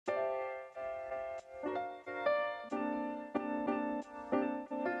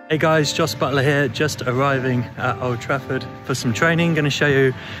Hey guys, Jos Buttler here, just arriving at Old Trafford for some training. Going to show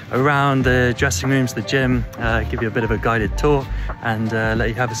you around the dressing rooms, the gym, give you a bit of a guided tour and let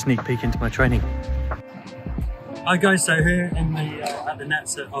you have a sneak peek into my training. Hi guys, so here in at the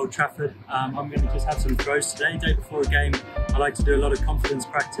nets at Old Trafford, I'm going to just have some throws today. Day before a game, I like to do a lot of confidence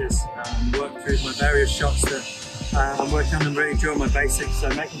practice, work through my various shots that I'm working on them really during my basics, so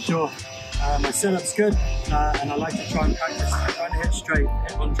making sure my setup's good, and I like to try and practice trying to hit straight,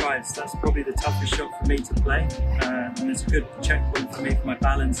 hit on drives. That's probably the toughest shot for me to play, and it's a good checkpoint for me for my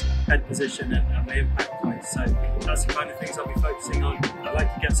balance, head position and my impact point. So that's the kind of things I'll be focusing on. I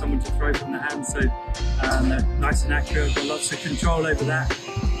like to get someone to throw from the hand, so they're nice and accurate. I've got lots of control over that.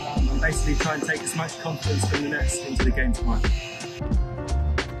 And basically try and take as much confidence from the nets into the game tomorrow.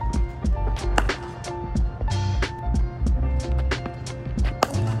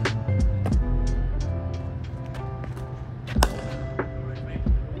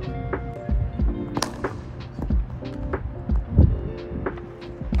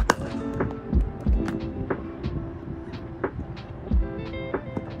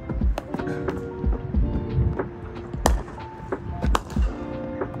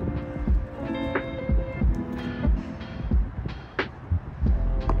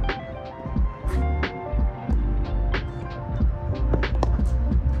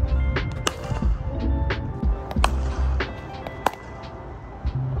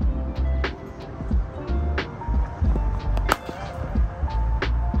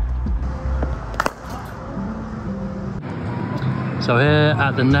 So here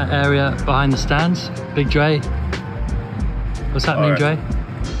at the net area behind the stands, Big Dre. What's happening, Dre?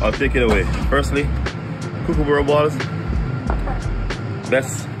 I'll take it away. Firstly, Kookaburra balls,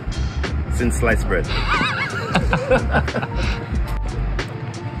 best since sliced bread.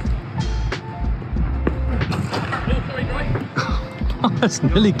 That's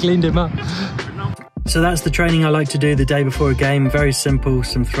nearly cleaned him up. So that's the training I like to do the day before a game. Very simple,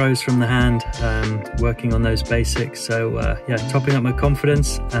 some throws from the hand, working on those basics. So yeah, topping up my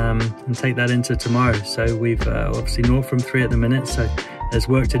confidence and take that into tomorrow. So we've obviously 0 from 3 at the minute, so there's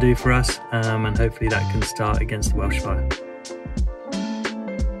work to do for us, and hopefully that can start against the Welsh Fire.